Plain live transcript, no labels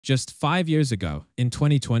Just 5 years ago, in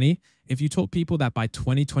 2020, if you told people that by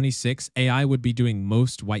 2026, AI would be doing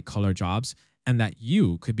most white-collar jobs and that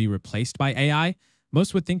you could be replaced by AI,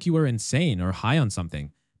 most would think you were insane or high on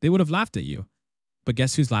something. They would have laughed at you. But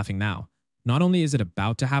guess who's laughing now? Not only is it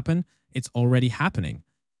about to happen, it's already happening.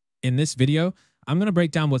 In this video, I'm going to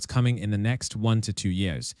break down what's coming in the next 1 to 2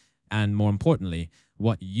 years, and more importantly,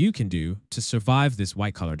 what you can do to survive this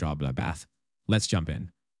white-collar job bloodbath. Let's jump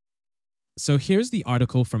in. So here's the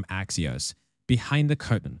article from Axios, Behind the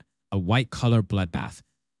Curtain, a white-collar bloodbath.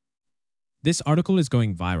 This article is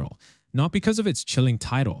going viral, not because of its chilling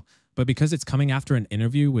title, but because it's coming after an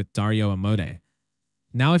interview with Dario Amodei.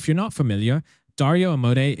 Now, if you're not familiar, Dario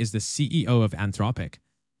Amodei is the CEO of Anthropic.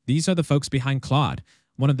 These are the folks behind Claude,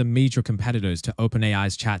 one of the major competitors to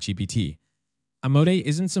OpenAI's ChatGPT. Amodei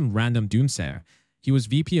isn't some random doomsayer. He was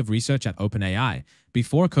VP of Research at OpenAI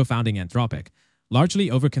before co-founding Anthropic,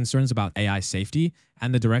 largely over concerns about AI safety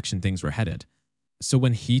and the direction things were headed. So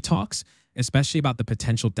when he talks, especially about the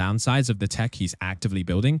potential downsides of the tech he's actively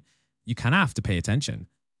building, you kind of have to pay attention.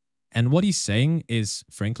 And what he's saying is,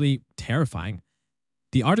 frankly, terrifying.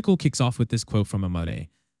 The article kicks off with this quote from Amodei.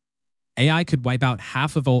 AI could wipe out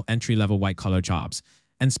half of all entry-level white-collar jobs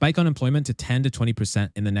and spike unemployment to 10 to 20%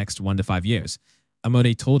 in the next 1 to 5 years,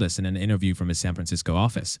 Amodei told us in an interview from his San Francisco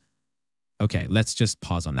office. Okay, let's just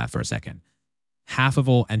pause on that for a second. Half of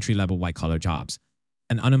all entry-level white-collar jobs,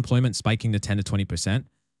 and unemployment spiking to 10 to 20%.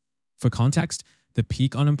 For context, the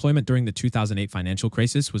peak unemployment during the 2008 financial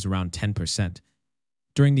crisis was around 10%.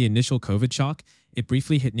 During the initial COVID shock, it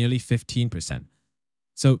briefly hit nearly 15%.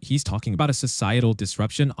 So he's talking about a societal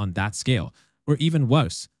disruption on that scale, or even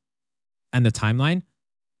worse. And the timeline?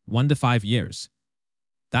 1 to 5 years.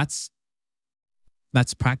 That's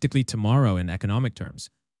practically tomorrow in economic terms.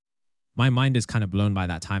 My mind is kind of blown by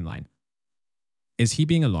that timeline. Is he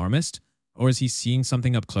being alarmist, or is he seeing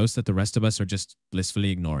something up close that the rest of us are just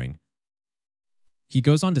blissfully ignoring? He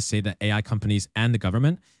goes on to say that AI companies and the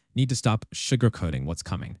government need to stop sugarcoating what's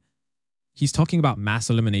coming. He's talking about mass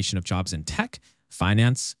elimination of jobs in tech,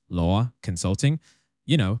 finance, law, consulting,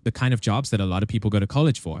 the kind of jobs that a lot of people go to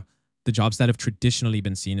college for, the jobs that have traditionally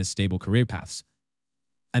been seen as stable career paths.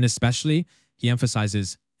 And especially, he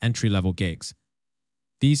emphasizes entry-level gigs.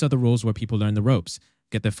 These are the roles where people learn the ropes,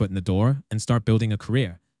 get their foot in the door, and start building a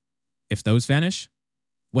career. If those vanish,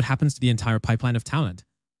 what happens to the entire pipeline of talent?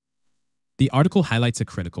 The article highlights a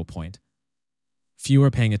critical point. Few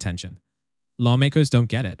are paying attention. Lawmakers don't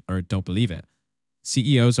get it or don't believe it.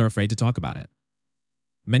 CEOs are afraid to talk about it.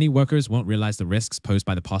 Many workers won't realize the risks posed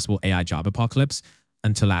by the possible AI job apocalypse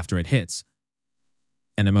until after it hits.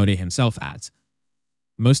 And Amodei himself adds,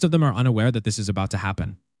 most of them are unaware that this is about to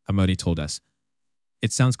happen, Amodei told us.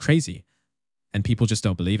 It sounds crazy, and people just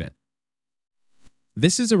don't believe it.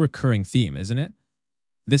 This is a recurring theme, isn't it?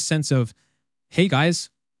 This sense of, hey guys,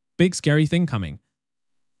 big scary thing coming.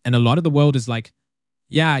 And a lot of the world is like,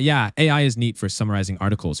 yeah, AI is neat for summarizing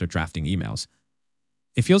articles or drafting emails.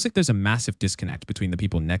 It feels like there's a massive disconnect between the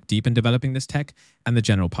people neck deep in developing this tech and the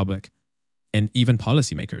general public, and even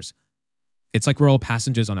policymakers. It's like we're all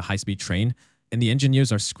passengers on a high-speed train, and the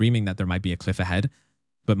engineers are screaming that there might be a cliff ahead,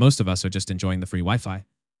 but most of us are just enjoying the free Wi-Fi.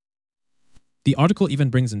 The article even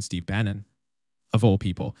brings in Steve Bannon, of all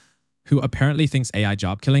people, who apparently thinks AI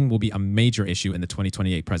job killing will be a major issue in the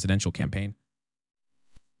 2028 presidential campaign.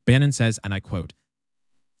 Bannon says, and I quote,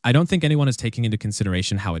 I don't think anyone is taking into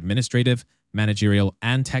consideration how administrative, managerial,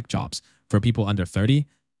 and tech jobs for people under 30,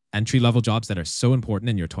 entry-level jobs that are so important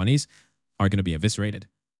in your 20s, are going to be eviscerated.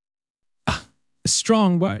 A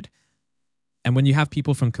strong word. And when you have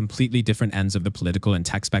people from completely different ends of the political and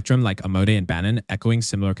tech spectrum like Amodei and Bannon echoing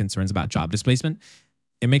similar concerns about job displacement,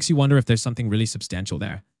 it makes you wonder if there's something really substantial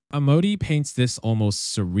there. Amodei paints this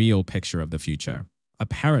almost surreal picture of the future, a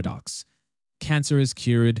paradox. Cancer is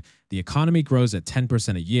cured, the economy grows at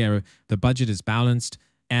 10% a year, the budget is balanced,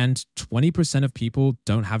 and 20% of people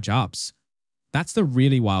don't have jobs. That's the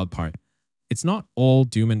really wild part. It's not all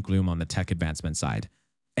doom and gloom on the tech advancement side.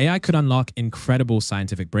 AI could unlock incredible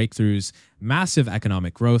scientific breakthroughs, massive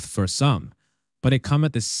economic growth for some, but it comes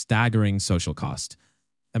at this staggering social cost.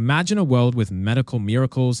 Imagine a world with medical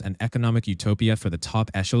miracles and economic utopia for the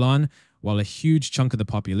top echelon, while a huge chunk of the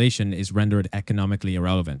population is rendered economically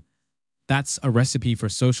irrelevant. That's a recipe for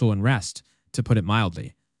social unrest, to put it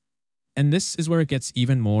mildly. And this is where it gets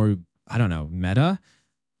even more, meta.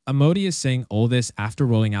 Amodei is saying all this after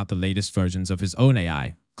rolling out the latest versions of his own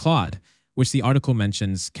AI, Claude, which the article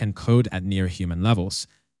mentions can code at near human levels.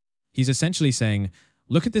 He's essentially saying,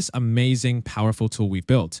 look at this amazing, powerful tool we've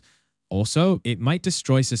built. Also, it might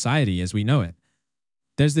destroy society as we know it.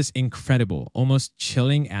 There's this incredible, almost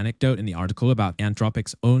chilling anecdote in the article about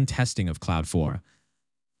Anthropic's own testing of Cloud 4.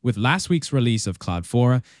 With last week's release of Cloud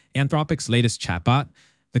 4, Anthropic's latest chatbot,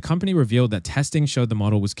 the company revealed that testing showed the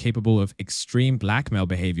model was capable of extreme blackmail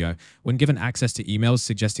behavior when given access to emails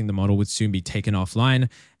suggesting the model would soon be taken offline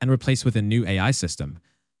and replaced with a new AI system.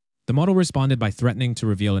 The model responded by threatening to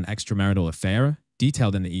reveal an extramarital affair,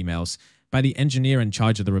 detailed in the emails, by the engineer in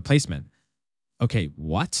charge of the replacement. Okay,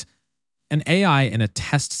 what? An AI in a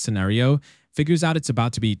test scenario figures out it's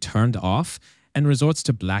about to be turned off and resorts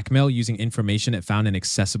to blackmail using information it found in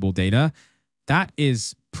accessible data? That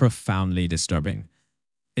is profoundly disturbing.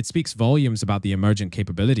 It speaks volumes about the emergent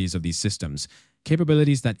capabilities of these systems,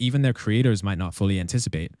 capabilities that even their creators might not fully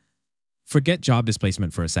anticipate. Forget job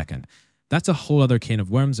displacement for a second. That's a whole other can of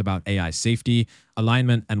worms about AI safety,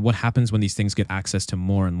 alignment, and what happens when these things get access to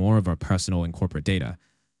more and more of our personal and corporate data.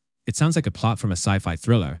 It sounds like a plot from a sci-fi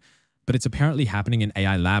thriller, but it's apparently happening in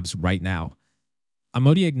AI labs right now.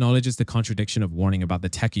 Amodi acknowledges the contradiction of warning about the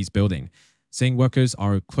techies building, saying workers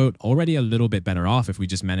are, quote, already a little bit better off if we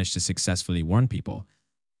just manage to successfully warn people.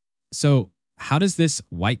 So, how does this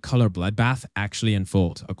white-collar bloodbath actually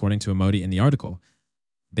unfold, according to Amodi in the article?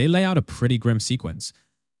 They lay out a pretty grim sequence.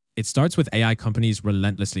 It starts with AI companies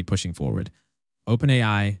relentlessly pushing forward.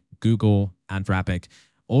 OpenAI, Google, Anthropic,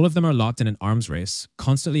 all of them are locked in an arms race,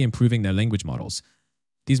 constantly improving their language models.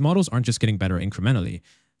 These models aren't just getting better incrementally,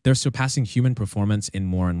 they're surpassing human performance in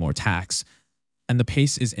more and more tasks. And the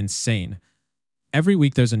pace is insane. Every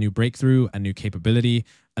week there's a new breakthrough, a new capability,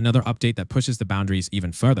 another update that pushes the boundaries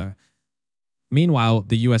even further. Meanwhile,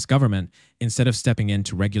 the US government, instead of stepping in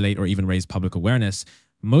to regulate or even raise public awareness,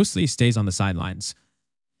 mostly stays on the sidelines.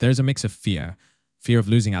 There's a mix of fear of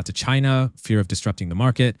losing out to China, fear of disrupting the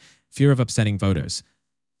market, fear of upsetting voters.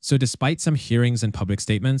 So despite some hearings and public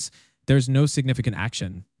statements, there's no significant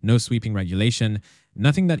action, no sweeping regulation,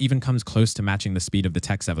 nothing that even comes close to matching the speed of the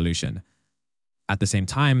tech's evolution. At the same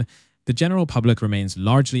time, the general public remains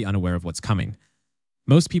largely unaware of what's coming.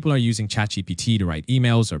 Most people are using ChatGPT to write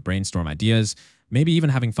emails or brainstorm ideas, maybe even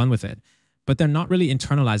having fun with it, but they're not really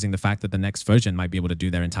internalizing the fact that the next version might be able to do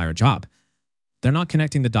their entire job. They're not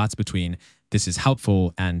connecting the dots between this is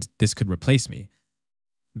helpful and this could replace me.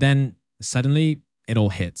 Then, suddenly, it all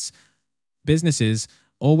hits. Businesses,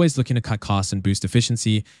 always looking to cut costs and boost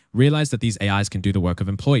efficiency, realize that these AIs can do the work of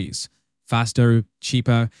employees, faster,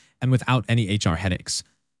 cheaper, and without any HR headaches.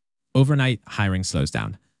 Overnight, hiring slows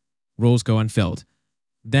down. Roles go unfilled.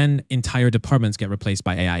 Then, entire departments get replaced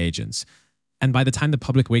by AI agents. And by the time the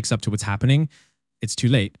public wakes up to what's happening, it's too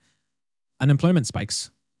late. Unemployment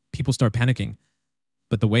spikes. People start panicking.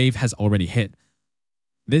 But the wave has already hit.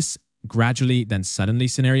 This gradually then suddenly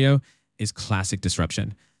scenario is classic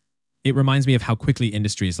disruption. It reminds me of how quickly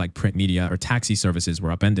industries like print media or taxi services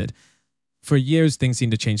were upended. For years, things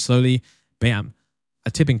seemed to change slowly. Bam,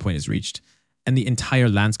 a tipping point is reached, and the entire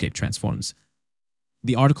landscape transforms.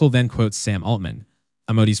 The article then quotes Sam Altman,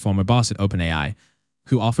 Amodi's former boss at OpenAI,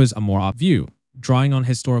 who offers a more opt view, drawing on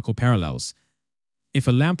historical parallels. If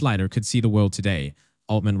a lamplighter could see the world today,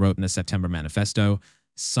 Altman wrote in a September manifesto,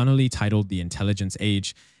 sunnily titled The Intelligence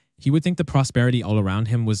Age, he would think the prosperity all around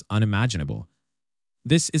him was unimaginable.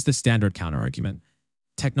 This is the standard counterargument.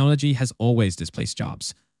 Technology has always displaced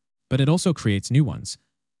jobs, but it also creates new ones.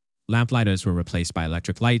 Lamplighters were replaced by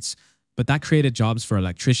electric lights, but that created jobs for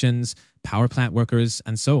electricians, power plant workers,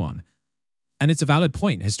 and so on. And it's a valid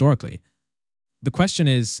point historically. The question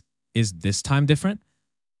is this time different?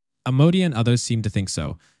 Amodi and others seem to think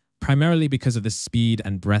so, primarily because of the speed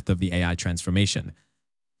and breadth of the AI transformation.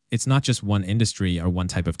 It's not just one industry or one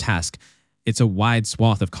type of task. It's a wide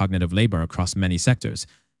swath of cognitive labor across many sectors,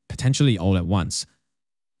 potentially all at once.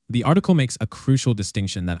 The article makes a crucial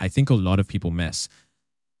distinction that I think a lot of people miss.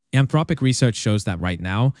 Anthropic research shows that right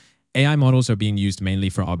now, AI models are being used mainly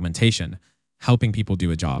for augmentation, helping people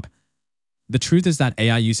do a job. The truth is that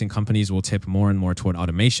AI use in companies will tip more and more toward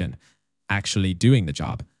automation, actually doing the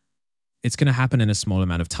job. It's going to happen in a small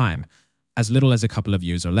amount of time, as little as a couple of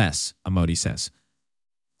years or less, Amodi says.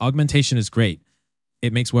 Augmentation is great.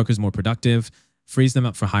 It makes workers more productive, frees them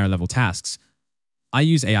up for higher-level tasks. I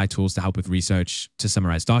use AI tools to help with research, to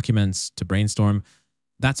summarize documents, to brainstorm.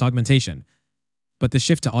 That's augmentation. But the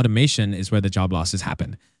shift to automation is where the job losses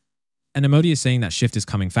happen. And Amodi is saying that shift is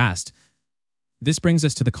coming fast. This brings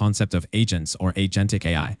us to the concept of agents or agentic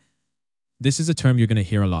AI. This is a term you're going to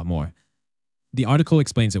hear a lot more. The article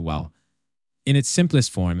explains it well. In its simplest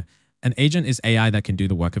form, an agent is AI that can do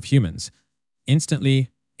the work of humans, instantly,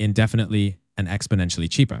 indefinitely, and exponentially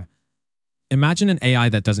cheaper. Imagine an AI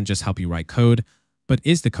that doesn't just help you write code, but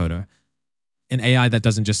is the coder. An AI that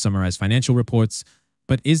doesn't just summarize financial reports,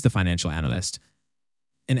 but is the financial analyst.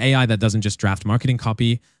 An AI that doesn't just draft marketing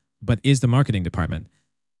copy, but is the marketing department.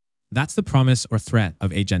 That's the promise or threat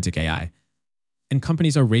of agentic AI. And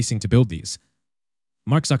companies are racing to build these.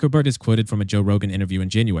 Mark Zuckerberg is quoted from a Joe Rogan interview in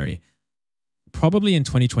January. Probably in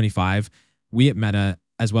 2025, we at Meta,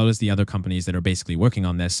 as well as the other companies that are basically working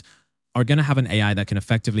on this, are going to have an AI that can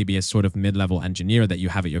effectively be a sort of mid-level engineer that you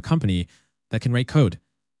have at your company that can write code.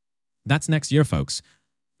 That's next year, folks.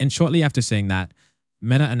 And shortly after saying that,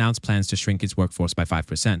 Meta announced plans to shrink its workforce by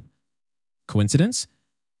 5%. Coincidence?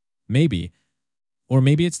 Maybe. Or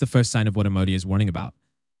maybe it's the first sign of what Amodi is warning about.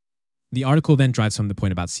 The article then drives home the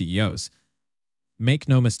point about CEOs. Make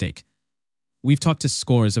no mistake. We've talked to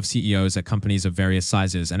scores of CEOs at companies of various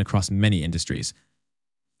sizes and across many industries.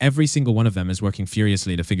 Every single one of them is working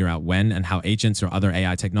furiously to figure out when and how agents or other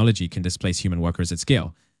AI technology can displace human workers at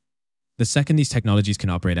scale. The second these technologies can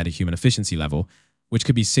operate at a human efficiency level, which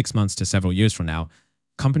could be 6 months to several years from now,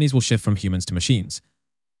 companies will shift from humans to machines.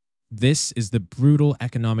 This is the brutal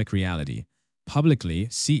economic reality. Publicly,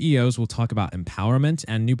 CEOs will talk about empowerment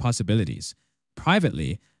and new possibilities.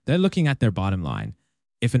 Privately, they're looking at their bottom line.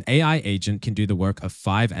 If an AI agent can do the work of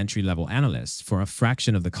 5 entry-level analysts for a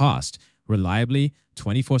fraction of the cost, reliably,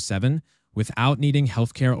 24/7, without needing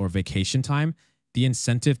healthcare or vacation time, the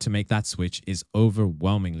incentive to make that switch is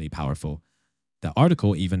overwhelmingly powerful. The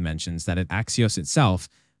article even mentions that at Axios itself,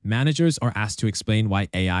 managers are asked to explain why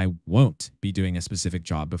AI won't be doing a specific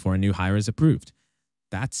job before a new hire is approved.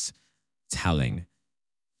 That's telling.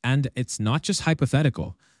 And it's not just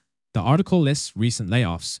hypothetical. The article lists recent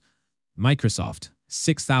layoffs. Microsoft,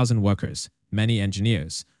 6,000 workers, many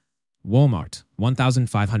engineers. Walmart,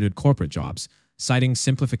 1,500 corporate jobs, citing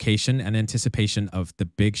simplification and anticipation of the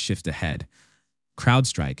big shift ahead.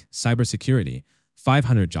 CrowdStrike, cybersecurity,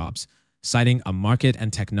 500 jobs, citing a market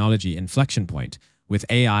and technology inflection point, with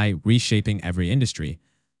AI reshaping every industry.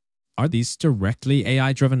 Are these directly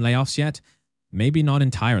AI-driven layoffs yet? Maybe not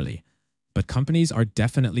entirely, but companies are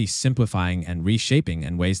definitely simplifying and reshaping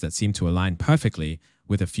in ways that seem to align perfectly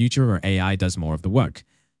with a future where AI does more of the work.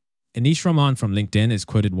 Anish Raman from LinkedIn is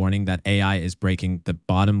quoted warning that AI is breaking the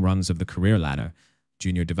bottom rungs of the career ladder: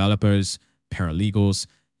 junior developers, paralegals,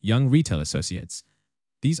 young retail associates.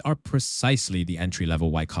 These are precisely the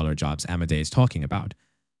entry-level white-collar jobs Amade is talking about.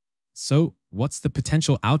 So, what's the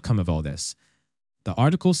potential outcome of all this? The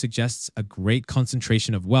article suggests a great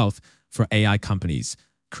concentration of wealth for AI companies,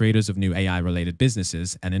 creators of new AI-related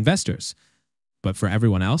businesses, and investors. But for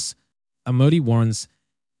everyone else, Amodi warns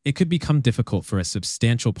it could become difficult for a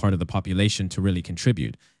substantial part of the population to really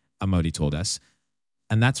contribute, Amodi told us.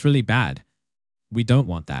 And that's really bad. We don't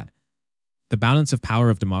want that. The balance of power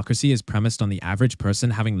of democracy is premised on the average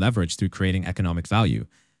person having leverage through creating economic value.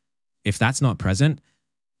 If that's not present,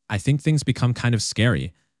 I think things become kind of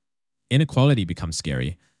scary. Inequality becomes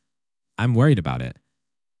scary. I'm worried about it.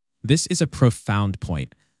 This is a profound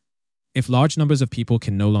point. If large numbers of people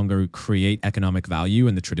can no longer create economic value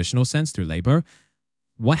in the traditional sense through labor,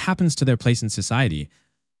 what happens to their place in society?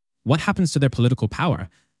 What happens to their political power?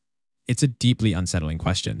 It's a deeply unsettling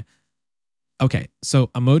question. Okay, so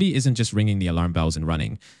Amodi isn't just ringing the alarm bells and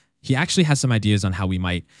running. He actually has some ideas on how we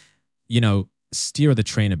might, steer the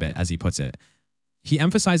train a bit, as he puts it. He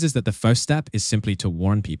emphasizes that the first step is simply to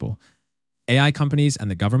warn people. AI companies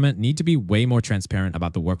and the government need to be way more transparent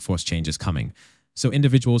about the workforce changes coming, so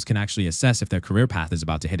individuals can actually assess if their career path is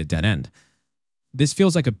about to hit a dead end. This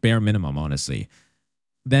feels like a bare minimum, honestly.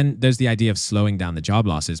 Then there's the idea of slowing down the job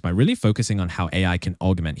losses by really focusing on how AI can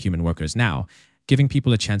augment human workers now, giving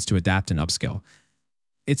people a chance to adapt and upskill.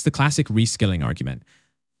 It's the classic reskilling argument,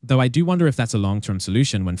 though I do wonder if that's a long-term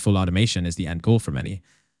solution when full automation is the end goal for many.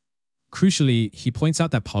 Crucially, he points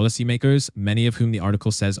out that policymakers, many of whom the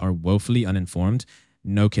article says are woefully uninformed,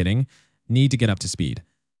 no kidding, need to get up to speed.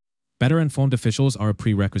 Better informed officials are a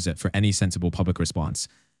prerequisite for any sensible public response.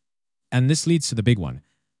 And this leads to the big one: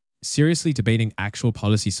 seriously debating actual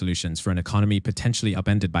policy solutions for an economy potentially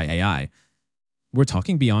upended by AI. We're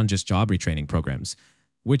talking beyond just job retraining programs,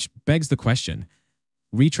 which begs the question,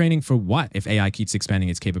 retraining for what if AI keeps expanding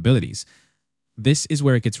its capabilities? This is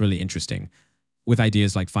where it gets really interesting, with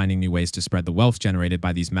ideas like finding new ways to spread the wealth generated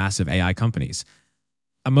by these massive AI companies.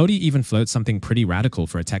 Amodi even floats something pretty radical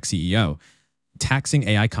for a tech CEO: taxing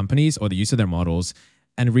AI companies or the use of their models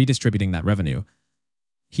and redistributing that revenue.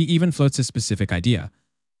 He even floats a specific idea: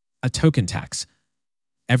 a token tax.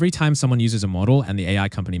 Every time someone uses a model and the AI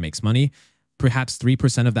company makes money, perhaps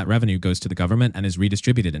 3% of that revenue goes to the government and is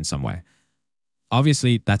redistributed in some way.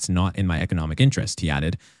 Obviously, that's not in my economic interest, he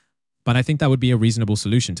added, but I think that would be a reasonable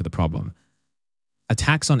solution to the problem. A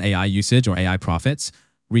tax on AI usage or AI profits,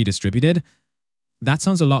 redistributed? That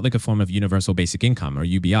sounds a lot like a form of universal basic income, or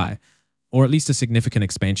UBI. or at least a significant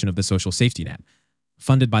expansion of the social safety net,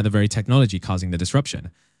 funded by the very technology causing the disruption.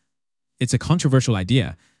 It's a controversial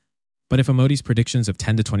idea, but if Modi's predictions of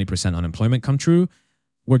 10 to 20% unemployment come true,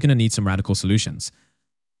 we're going to need some radical solutions.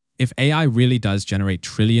 If AI really does generate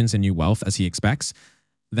trillions in new wealth as he expects,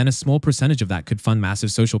 then a small percentage of that could fund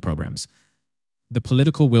massive social programs. The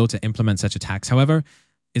political will to implement such a tax, however,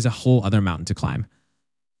 is a whole other mountain to climb.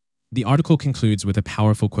 The article concludes with a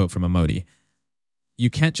powerful quote from Modi. "You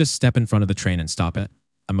can't just step in front of the train and stop it,"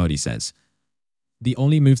 Modi says. "The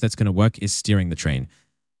only move that's going to work is steering the train.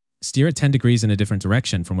 Steer it 10 degrees in a different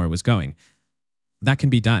direction from where it was going. That can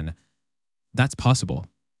be done. That's possible.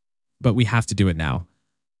 But we have to do it now."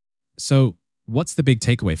 So, what's the big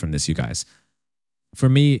takeaway from this, you guys? For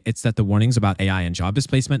me, it's that the warnings about AI and job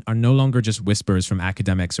displacement are no longer just whispers from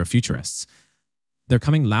academics or futurists. They're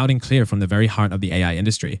coming loud and clear from the very heart of the AI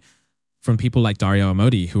industry, from people like Dario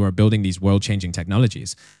Amodi who are building these world-changing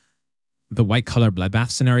technologies. The white-collar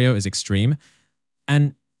bloodbath scenario is extreme,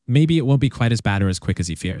 and maybe it won't be quite as bad or as quick as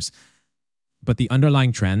he fears. But the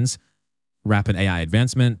underlying trends, rapid AI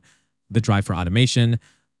advancement, the drive for automation,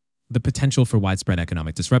 the potential for widespread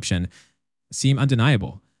economic disruption, seem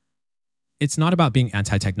undeniable. It's not about being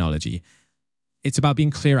anti-technology. It's about being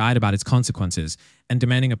clear-eyed about its consequences and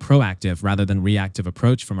demanding a proactive rather than reactive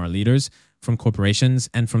approach from our leaders, from corporations,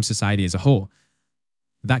 and from society as a whole.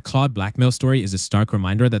 That Claude Blackmail story is a stark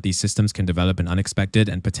reminder that these systems can develop in unexpected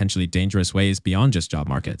and potentially dangerous ways beyond just job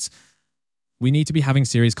markets. We need to be having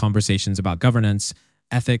serious conversations about governance,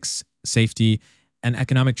 ethics, safety, and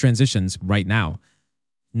economic transitions right now,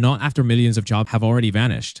 not after millions of jobs have already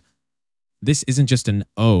vanished. This isn't just an,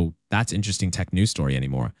 "oh, that's interesting tech news story"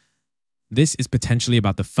 anymore. This is potentially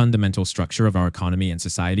about the fundamental structure of our economy and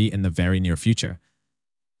society in the very near future.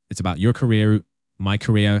 It's about your career, my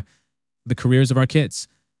career, the careers of our kids.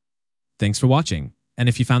 Thanks for watching. And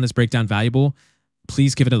if you found this breakdown valuable,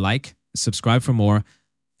 please give it a like, subscribe for more,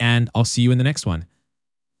 and I'll see you in the next one.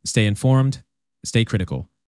 Stay informed, stay critical.